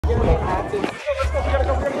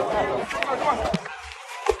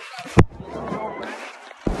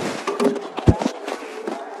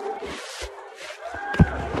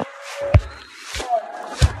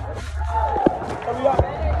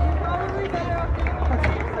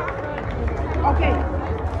Okay,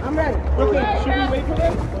 I'm ready. Okay, should we wait for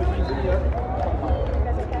them?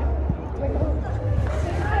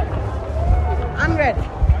 I'm ready.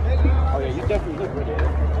 Oh yeah, you definitely look ready.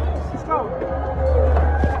 Let's go.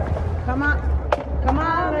 Come on. Come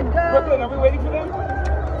on, let's go. Brooklyn, are we waiting for them?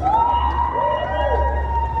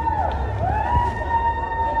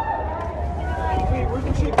 Wait, where's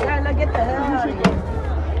my shake on? Yeah, let's get the hell out of here.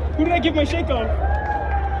 Who did I give my shake on?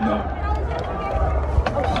 No.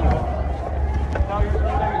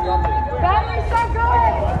 Battery's so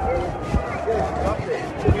good. Drop it.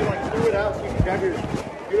 So you like threw it out so you can grab your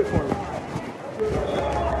uniform.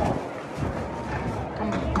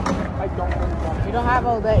 I don't know. You don't have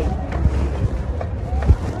all day.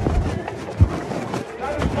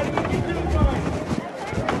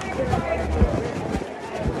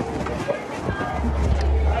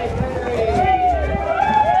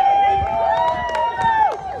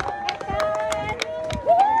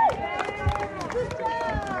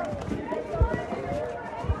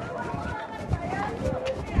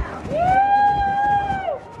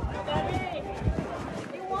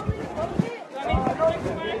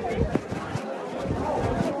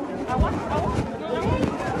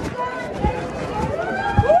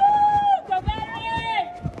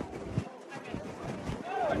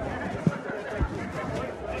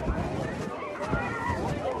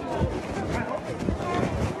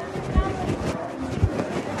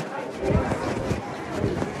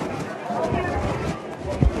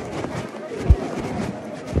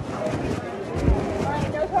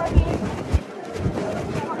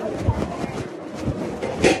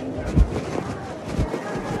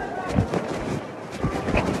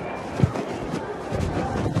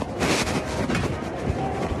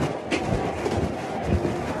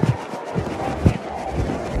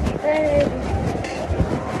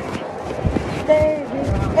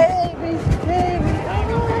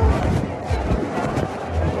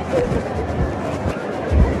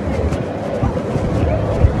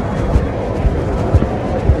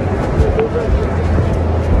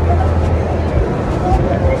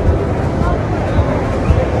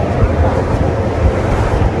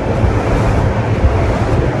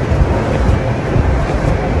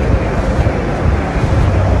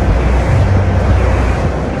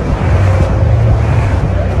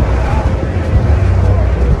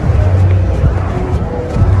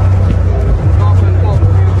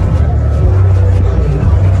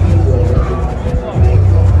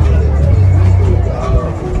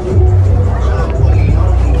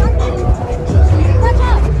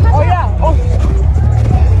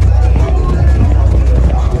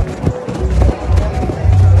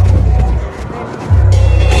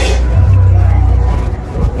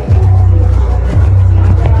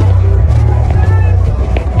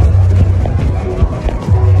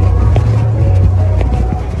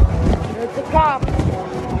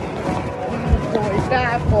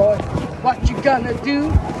 What you gonna do?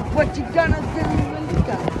 What you gonna do when you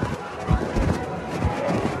go?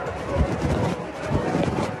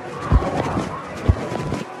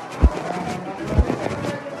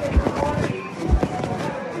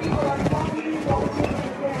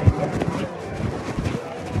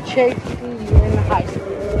 Chase you in high school.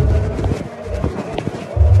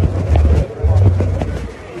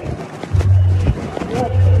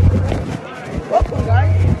 Welcome,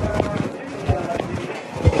 guys.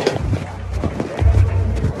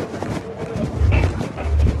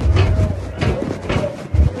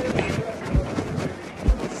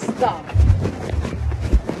 Stop.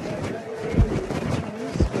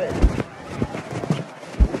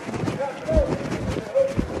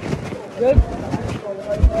 Good.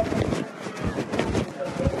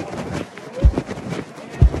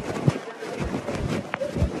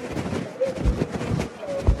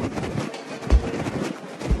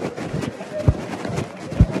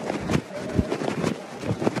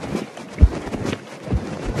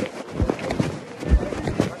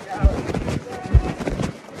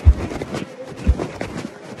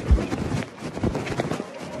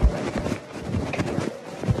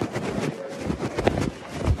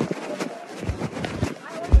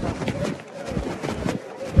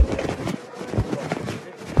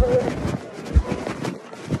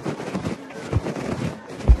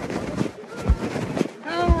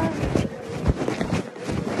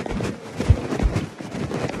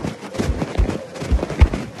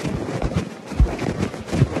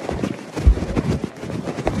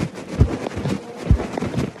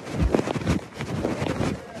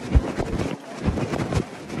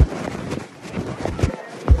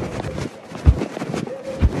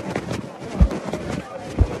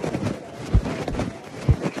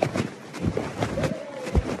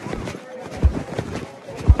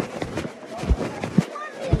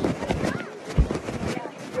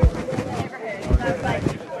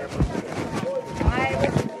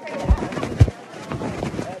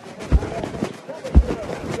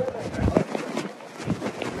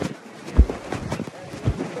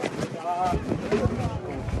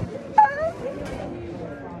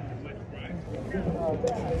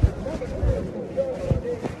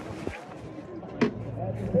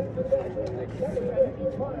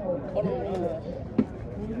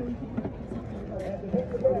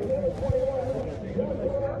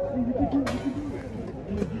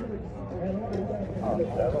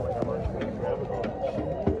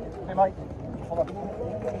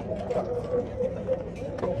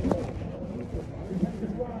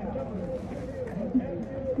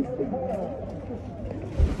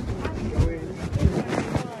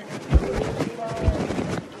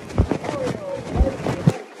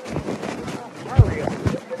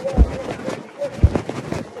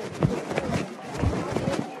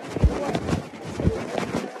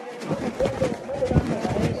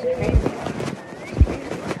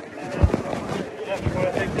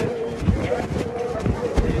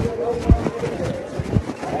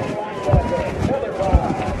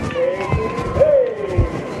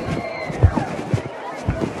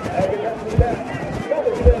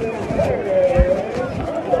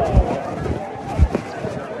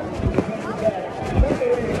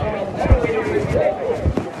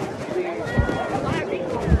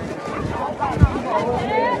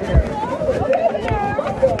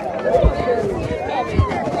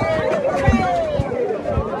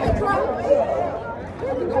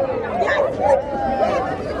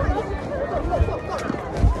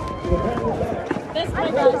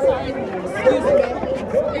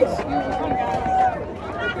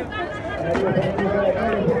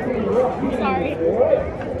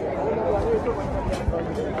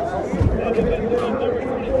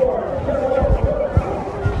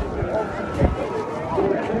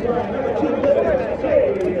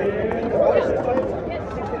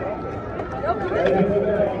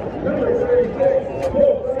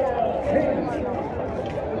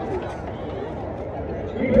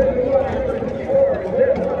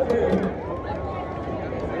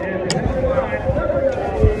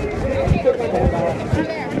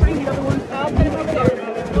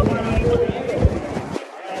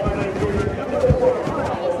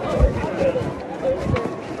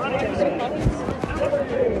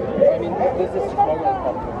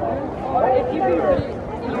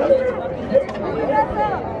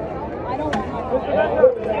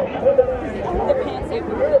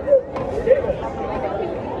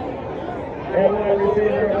 And wide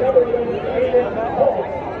receiver number 1, Aiden Hall.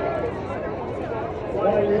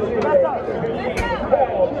 Wide receiver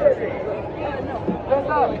Kyle Murphy. Offensive line number 63, Robin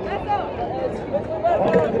Wallace.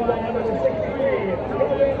 Offensive line number 71,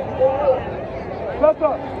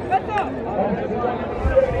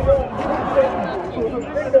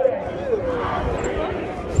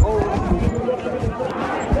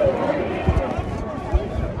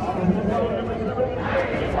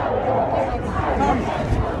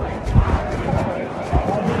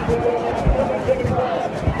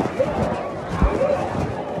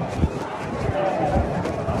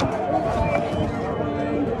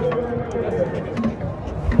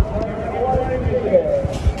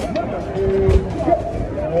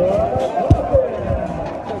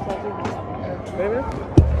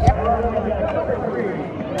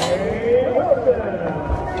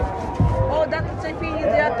 Oh, that's the same thing you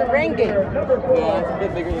did at the rain game. Yeah, it's a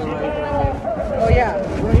bit bigger than mine. Oh, yeah.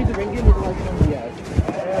 When I use the ring game, it's like something,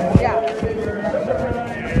 yeah. Yeah.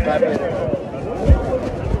 5 minutes.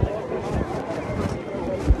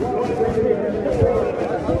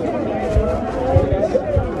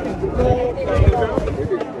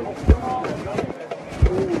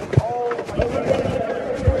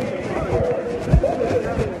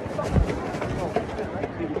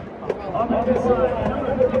 Offensive line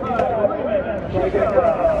number 55,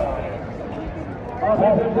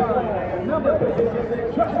 Offensive line number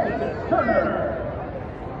 56, Justin Turner.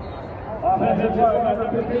 Offensive line number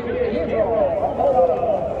 58,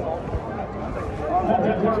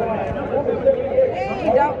 Offensive line number 58.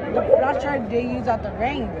 Hey, that's what they use at the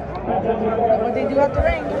ring. What they do at the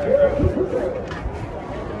ring.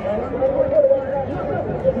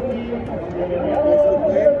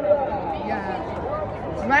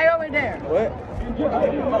 Yeah. It's right over there. What?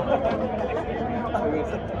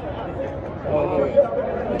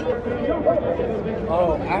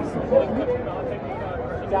 Oh, awesome.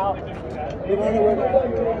 They want to know where they're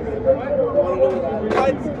at. They want to know where they're at.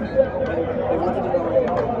 What? They wanted to know where they're at.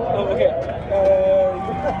 Oh, okay.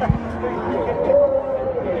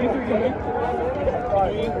 You three can make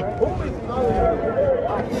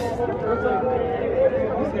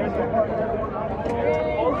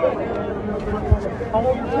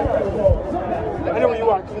I know where you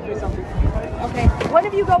are. Can you do something? Okay, one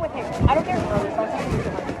of you go with him. I don't care.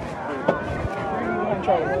 I'm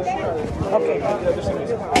trying. Okay.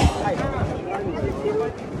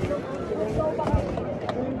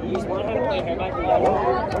 You just want to play her back with yellow?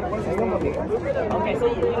 Okay, so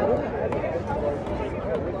you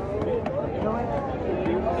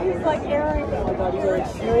He's like Aaron. Oh my god, he's a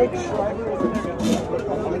huge driver.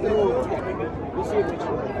 We'll see a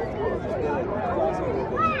picture.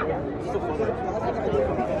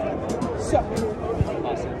 So.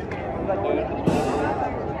 Awesome.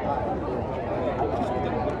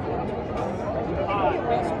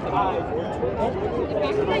 The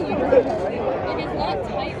back of my uniform, it is not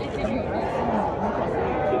tight like the uniform.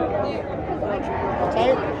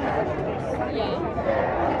 Tight? Yeah.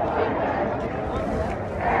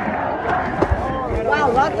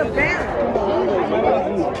 Wow, lots of bands.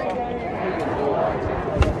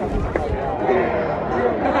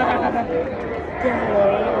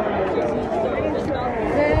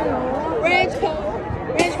 Ranch home.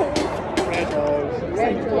 Ranch home.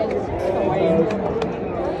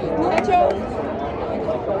 Nachos.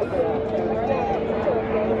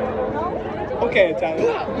 Okay,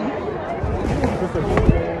 Tyler.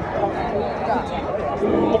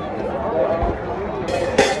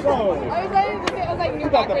 Bro, I was like new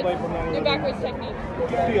got the play backwards. from that New one. backwards technique.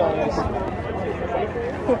 be honest.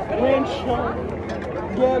 Rancho,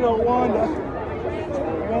 Ghetto Wanda.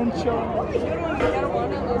 Rancho.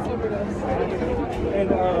 And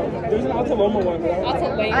there's an Altaloma one. That's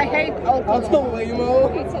a lame. I hate Oklahoma.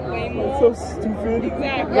 Altaloma? That's a lame. That's so stupid. Exactly.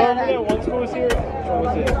 Yeah, remember that one school was here? What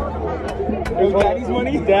was it? It was Daddy's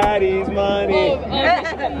Money? Daddy's Money. Oh,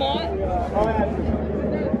 Vermont.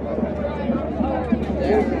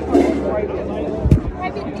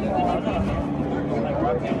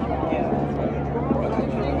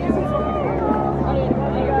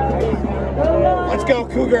 Let's go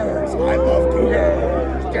Cougars! I love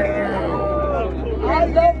Cougars! I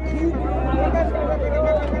love Cuba.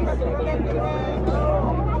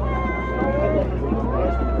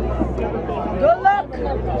 Good luck.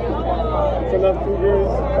 For love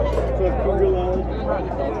Cougars, for Cougar love.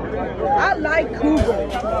 I like Cougar.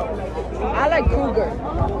 I like Cougar.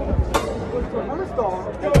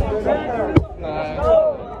 Nah.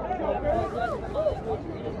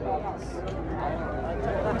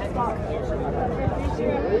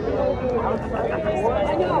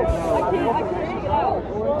 know. I can't figure it out.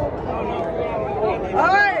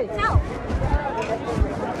 All right.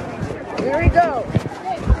 Here we go.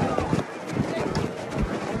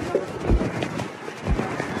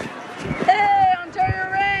 Hey, Ontario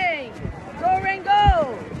Rain. Go, Rain,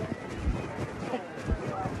 go.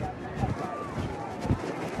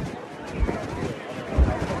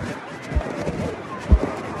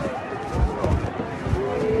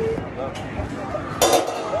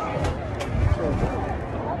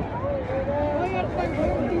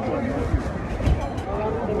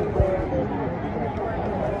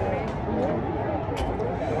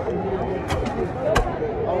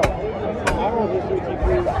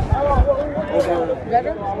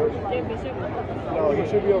 Better? No, he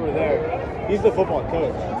should be over there. He's the football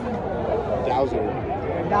coach. Dowser.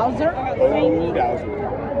 Bowser?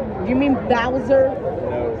 Dowser. You mean Bowser?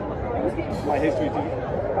 No. My history teacher.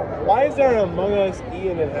 Why is there an Among Us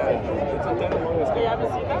Ian and Hatch? It's a dead Among Us game. You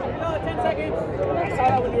haven't seen that? No, 10 seconds. I saw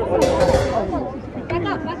that when you were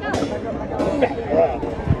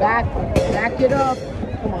Back up. Back it up.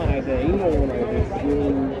 Come on, Isaiah. You know when I was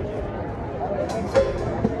doing.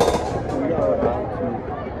 We are about to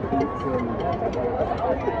eat some.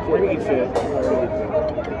 We're going to eat shit.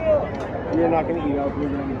 We're not going to eat up. We're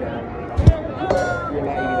going to eat down. We're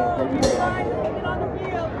not eating up. We're eating down.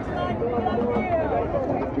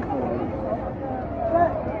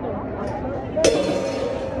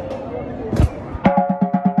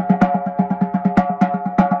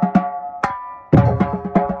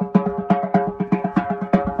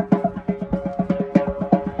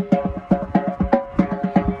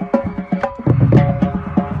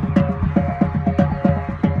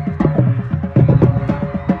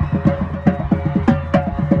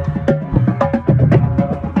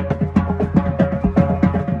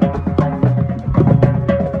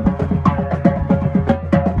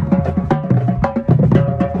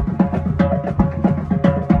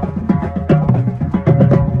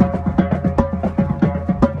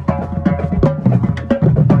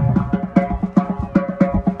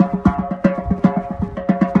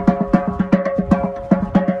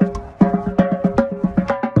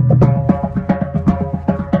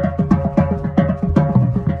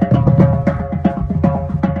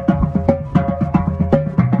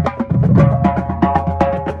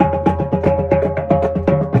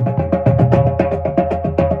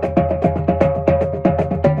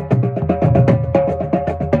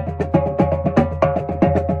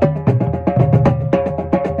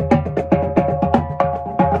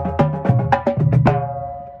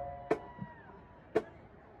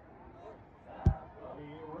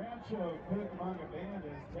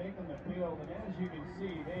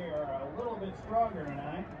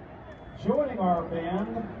 Joining our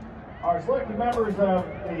band are selected members of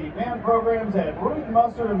the band programs at Ruth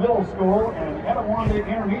Musser Middle School and Etiwanda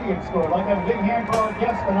Intermediate School. I'd like to have a big hand for our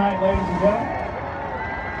guests tonight, ladies and gentlemen.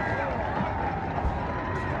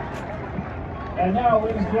 And now,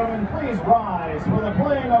 ladies and gentlemen, please rise for the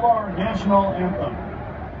playing of our national anthem.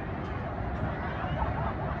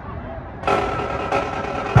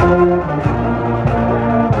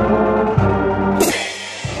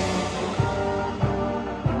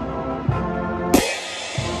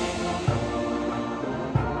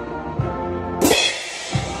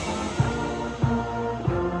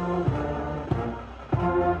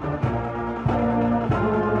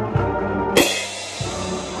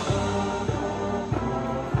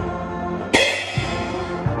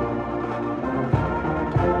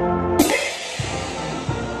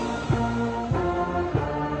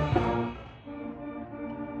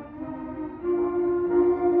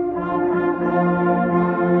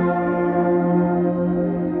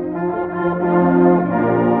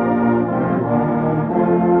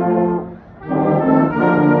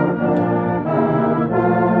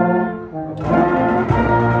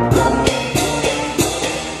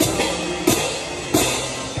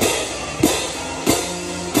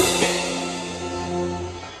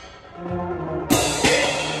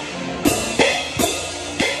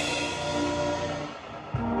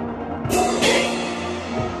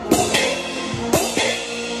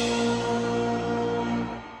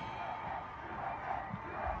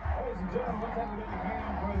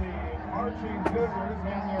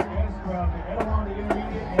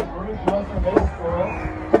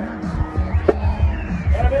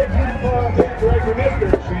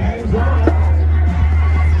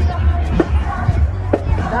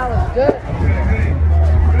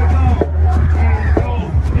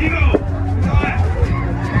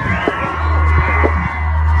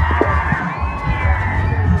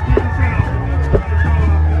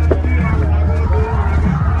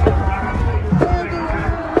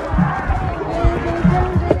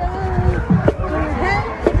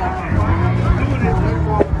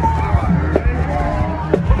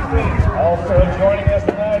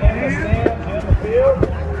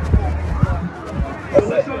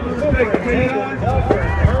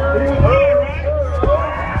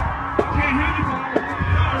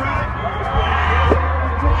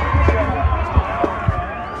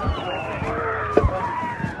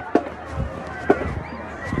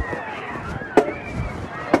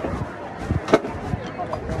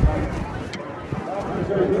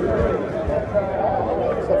 Wait,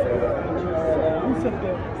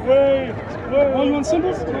 wait. Oh, you want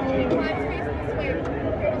symbols?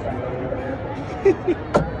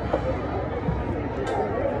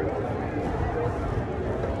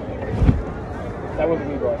 That wasn't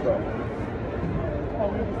me, bro.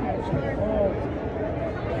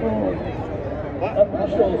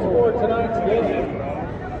 Officials for tonight's game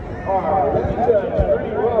are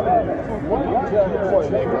Brady Robin,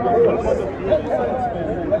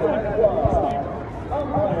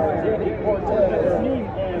 Danny Cortez,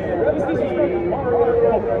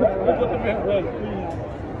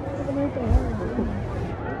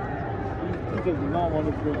 He does not want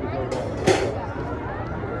to break the program.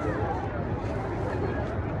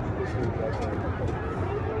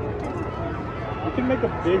 We can make a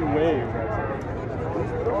big wave.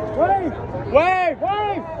 Wave! Wave!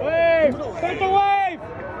 Wave! Wave! Start the wave!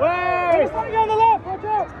 Wave! Starting on the left! Watch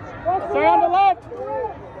out! Start on the left!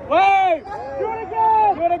 Wave! Do it again!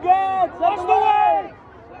 Do it again! Start the wave!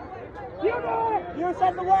 You do it! You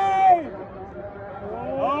set the wave!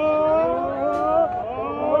 Oh!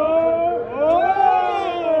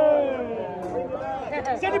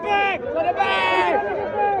 Send it back! Send it back!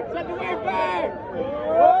 Send the wave back!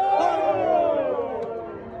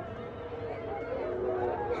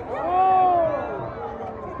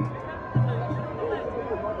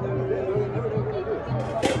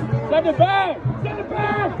 Send it back! Send it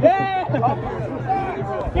back! Yeah!